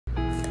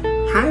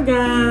Hi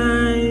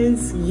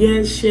guys,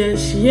 yes.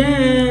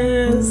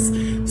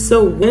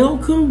 So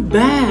welcome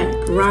back,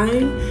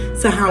 right?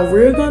 So how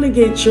we're gonna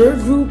get your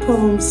group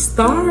home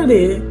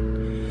started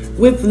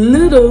with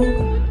little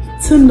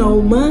to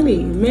no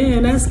money.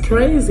 Man, that's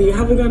crazy.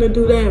 How we gonna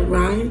do that,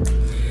 right?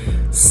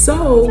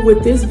 So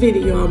with this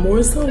video, I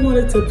more so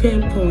wanted to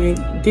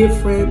pinpoint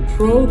different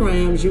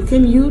programs you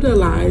can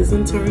utilize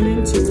and turn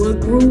into a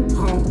group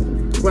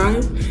home,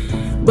 right?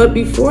 But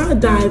before I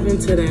dive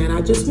into that, I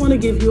just want to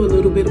give you a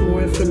little bit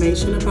more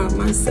information about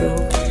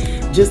myself,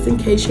 just in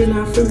case you're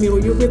not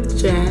familiar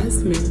with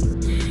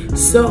Jasmine.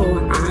 So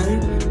I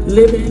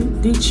live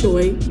in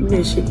Detroit,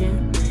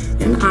 Michigan,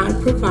 and I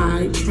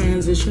provide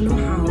transitional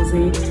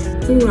housing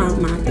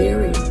throughout my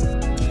area.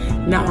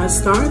 Now, I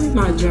started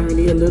my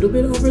journey a little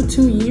bit over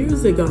 2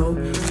 years ago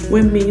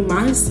when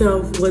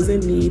myself was in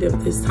need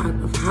of this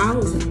type of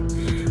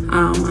housing.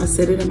 I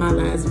said it in my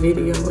last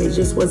video, it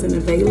just wasn't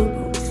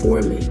available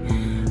for me.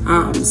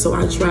 So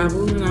I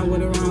traveled and I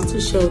went around to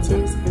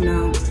shelters, and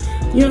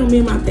you know, me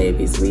and my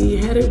babies, we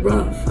had it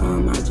rough.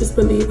 I just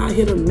believe I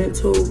hit a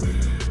mental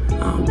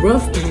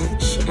rough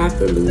patch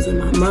after losing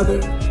my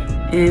mother,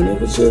 and it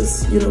was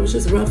just, you know, it was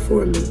just rough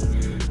for me.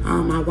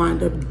 I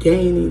wound up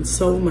gaining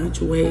so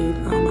much weight.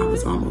 I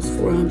was almost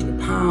 400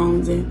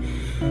 pounds, and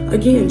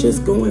again,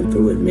 just going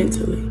through it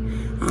mentally.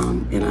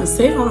 And I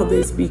say all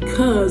this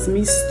because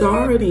me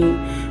starting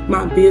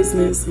my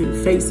business and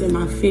facing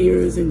my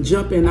fears and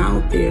jumping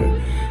out there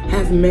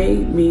have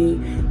made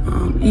me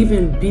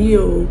even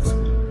build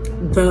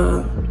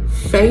the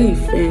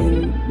faith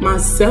in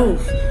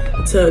myself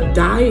to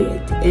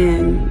diet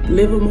and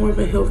live a more of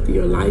a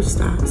healthier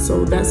lifestyle.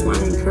 So that's why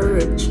I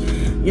encourage,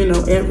 you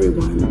know,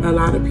 everyone. A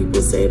lot of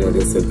people say that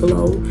it's a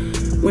glow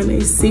when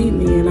they see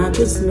me, and I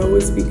just know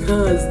it's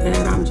because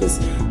that I'm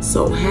just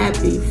so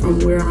happy from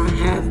where I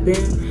have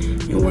been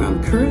and where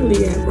I'm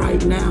currently at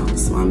right now.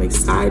 So I'm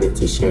excited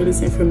to share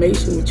this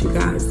information with you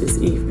guys this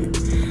evening.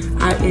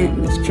 I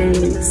am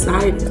extremely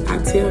excited,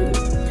 I tell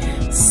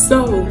you.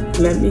 So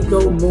let me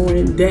go more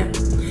in depth.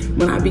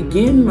 When I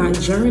began my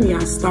journey,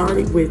 I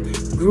started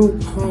with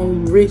Group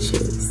Home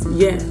Riches.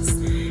 Yes,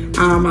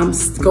 I'm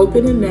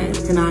scoping the net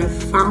and I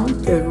found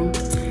them.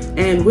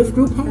 And with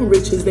Group Home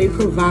Riches, they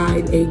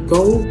provide a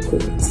gold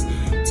course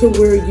to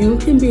where you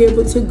can be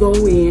able to go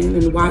in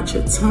and watch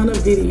a ton of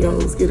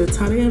videos, get a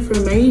ton of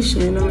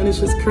information. I mean, it's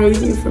just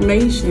crazy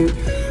information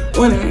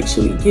on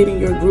actually getting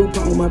your group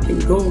home up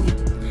and going.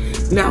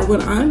 Now,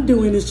 what I'm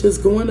doing is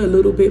just going a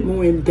little bit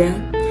more in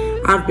depth.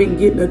 I've been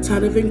getting a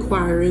ton of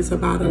inquiries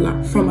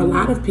from a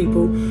lot of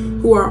people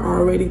who are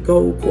already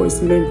Gold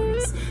Course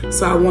members.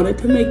 So I wanted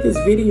to make this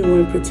video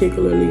in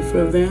particularly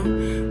for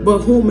them. But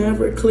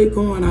whomever click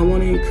on, I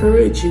want to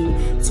encourage you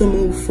to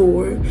move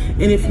forward.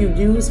 And if you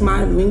use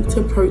my link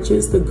to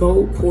purchase the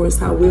Gold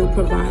Course, I will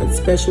provide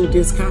special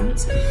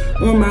discounts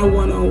on my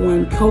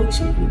one-on-one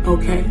coaching,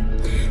 okay?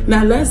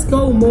 Now let's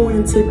go more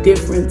into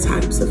different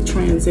types of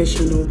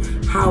transitional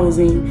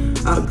housing,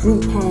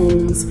 group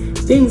homes,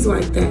 things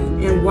like that,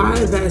 and why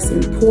that's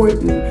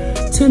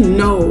important to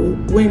know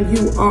when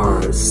you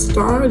are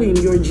starting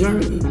your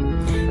journey.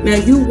 Now,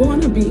 you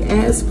want to be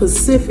as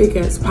specific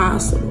as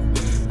possible.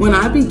 When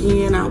I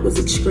began, I was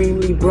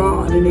extremely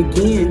broad, and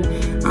again,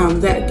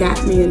 that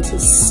got me into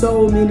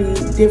so many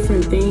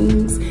different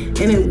things,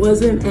 and it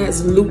wasn't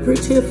as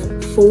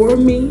lucrative for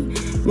me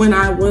when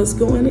I was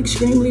going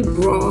extremely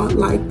broad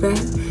like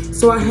that.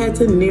 So I had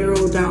to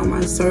narrow down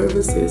my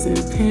services and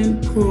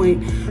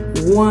pinpoint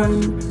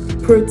one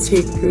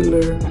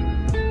particular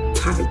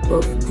type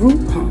of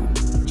group home,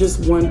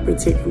 just one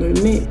particular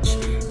niche,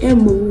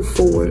 and move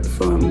forward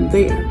from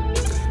there.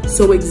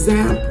 So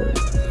example,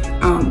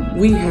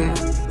 we have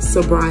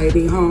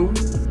sobriety home,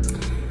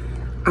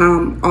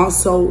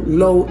 also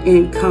low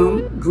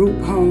income group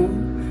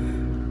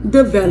home,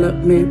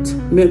 development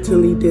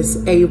mentally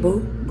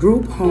disabled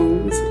group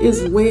homes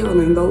as well,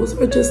 and those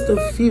are just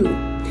a few.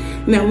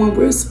 Now, when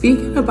we're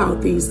speaking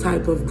about these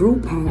type of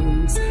group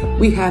homes,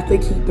 we have to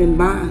keep in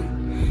mind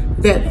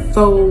that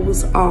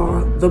those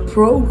are the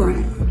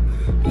program.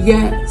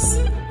 Yes,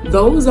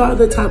 those are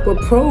the type of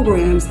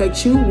programs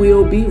that you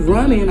will be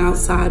running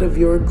outside of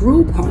your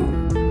group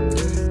home,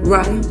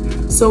 right?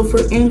 So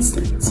for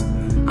instance,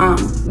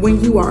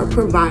 when you are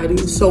providing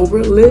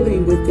sober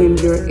living within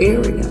your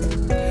area,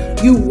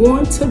 you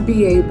want to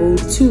be able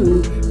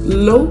to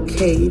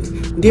locate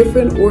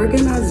different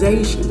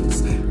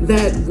organizations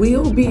that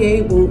will be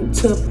able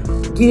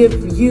to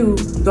give you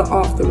the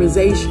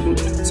authorization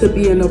to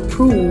be an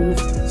approved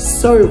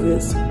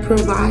service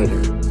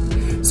provider.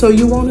 So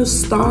you want to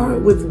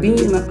start with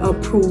being an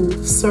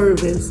approved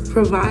service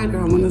provider.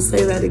 I want to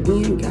say that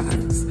again,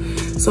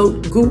 guys. So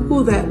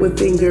Google that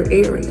within your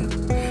area.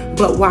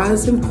 But why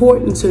it's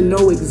important to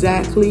know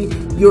exactly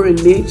your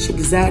niche,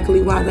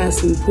 exactly why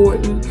that's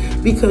important,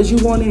 because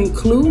you want to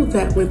include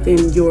that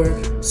within your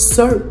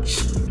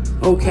search,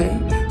 okay?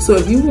 So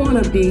if you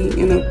want to be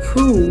an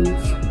approved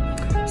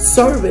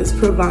service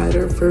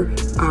provider for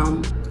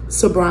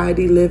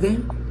sobriety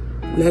living,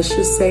 let's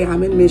just say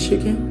I'm in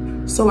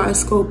Michigan, So I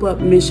scope up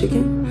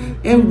Michigan,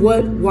 and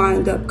what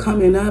wind up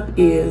coming up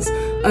is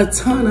a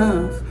ton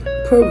of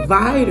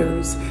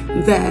providers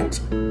that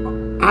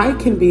I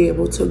can be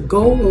able to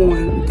go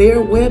on their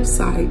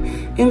website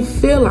and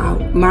fill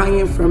out my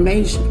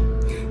information.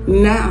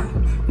 Now,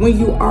 when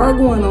you are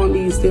going on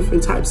these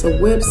different types of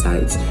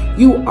websites,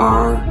 you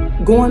are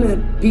going to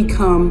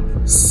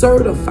become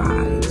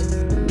certified.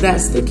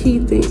 That's the key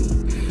thing.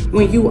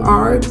 When you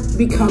are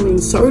becoming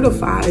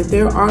certified,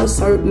 there are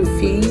certain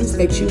fees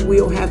that you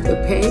will have to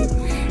pay,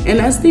 and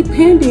that's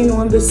depending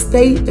on the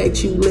state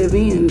that you live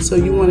in. So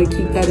you want to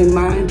keep that in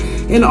mind,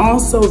 and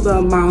also the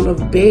amount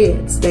of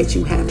beds that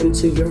you have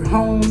into your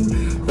home,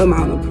 the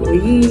amount of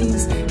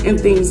employees, and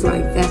things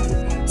like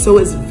that. So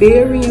it's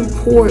very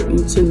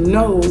important to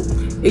know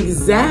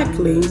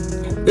exactly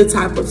the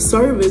type of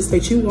service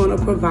that you want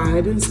to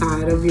provide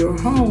inside of your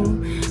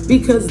home,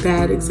 because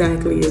that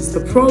exactly is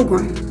the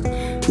program.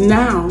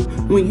 Now,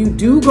 when you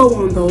do go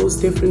on those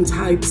different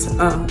types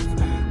of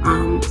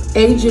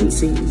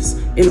agencies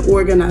and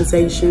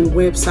organization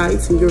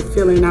websites, and you're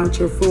filling out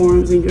your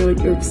forms and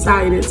you're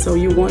excited, so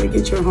you want to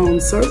get your home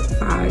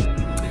certified,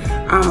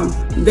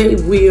 they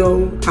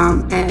will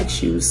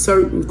ask you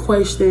certain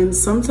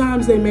questions.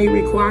 Sometimes they may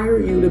require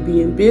you to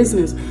be in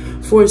business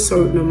for a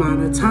certain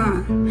amount of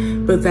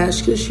time, but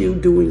that's just you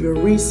doing your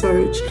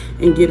research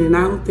and getting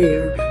out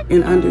there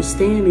and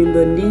understanding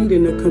the need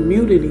in the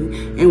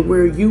community and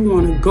where you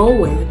want to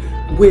go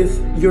at with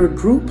your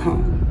group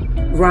home,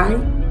 right?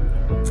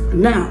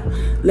 Now,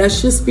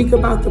 let's just speak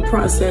about the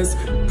process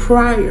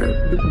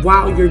prior,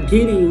 while you're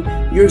getting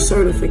your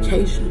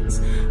certifications.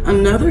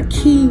 Another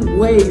key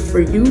way for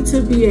you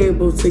to be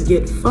able to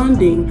get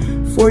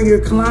funding for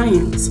your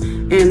clients,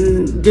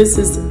 and this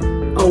is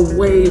a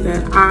way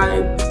that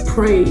I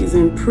praise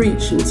and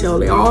preach and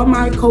tell all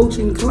my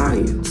coaching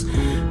clients,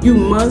 you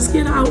must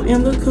get out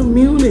in the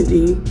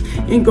community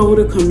and go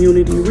to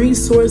community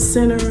resource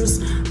centers,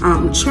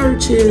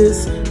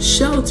 churches,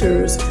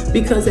 shelters,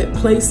 because at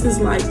places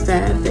like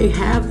that, they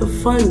have the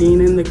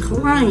funding and the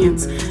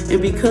clients.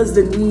 And because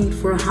the need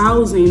for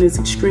housing is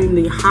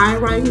extremely high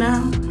right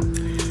now,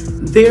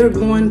 they're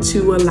going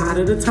to, a lot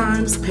of the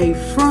times, pay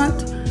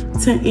front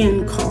to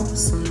end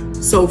costs.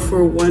 So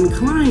for one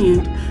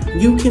client,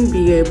 you can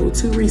be able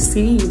to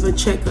receive a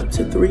check up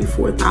to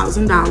 $3,000,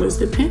 $4,000,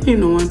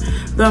 depending on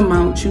the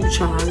amount you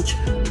charge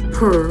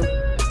per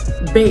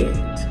bed,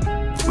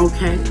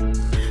 okay?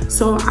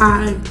 So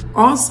I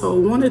also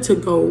wanted to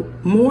go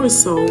more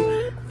so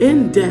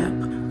in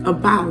depth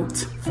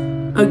about,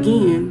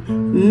 again,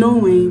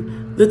 knowing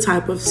the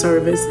type of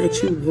service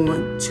that you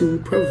want to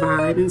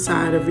provide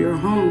inside of your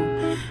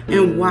home,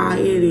 and why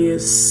it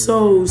is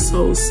so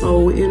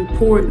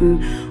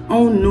important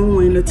on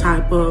knowing the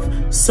type of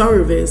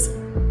service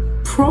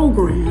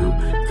program,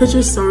 because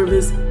your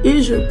service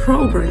is your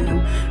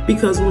program.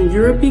 Because when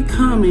you're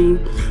becoming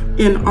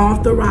an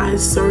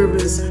authorized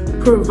service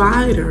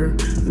provider,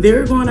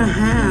 they're going to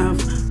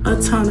have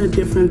a ton of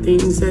different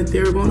things that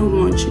they're going to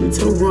want you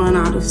to run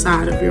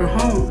outside of your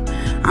home.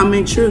 I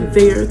make sure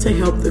they're to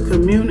help the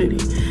community,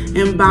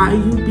 and by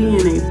you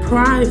being a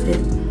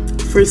private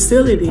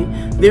facility,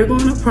 they're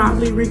going to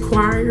probably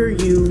require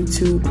you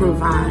to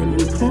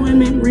provide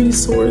employment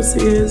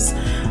resources.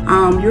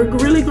 You're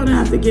really going to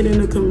have to get in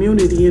the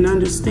community and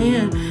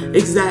understand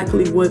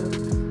exactly what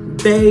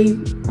they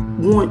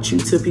want you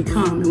to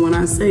become. And when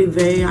I say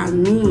they, I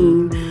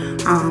mean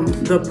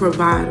the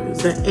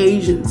providers, the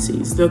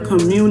agencies, the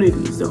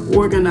communities, the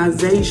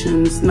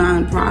organizations,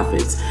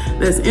 nonprofits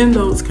that's in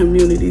those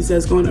communities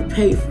that's going to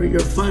pay for your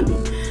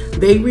funding.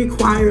 They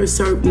require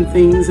certain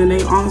things, and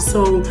they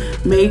also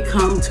may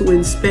come to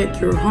inspect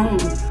your home.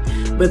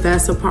 But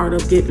that's a part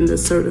of getting the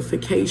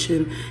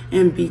certification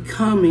and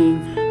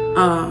becoming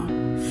a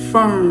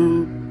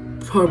firm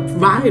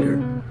provider,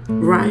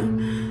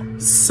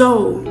 right?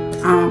 So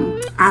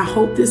I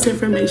hope this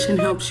information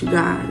helps you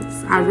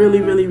guys. I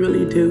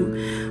really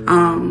do.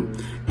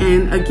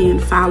 And again,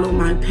 follow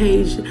my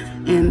page,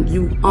 and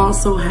you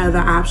also have the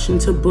option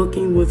to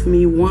booking with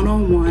me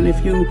one-on-one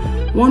if you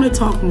want to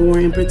talk more,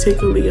 and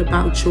particularly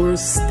about your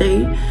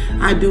state.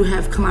 I do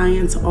have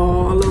clients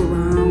all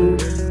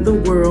around the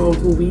world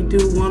who we do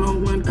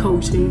one-on-one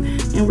coaching,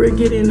 and we're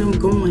getting them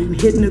going,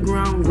 hitting the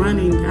ground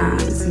running,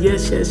 guys.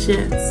 Yes.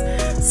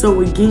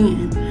 So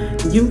again,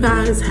 you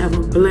guys have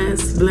a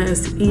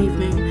blessed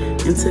evening.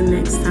 Until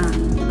next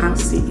time, I'll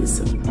see you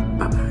soon.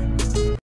 Bye-bye.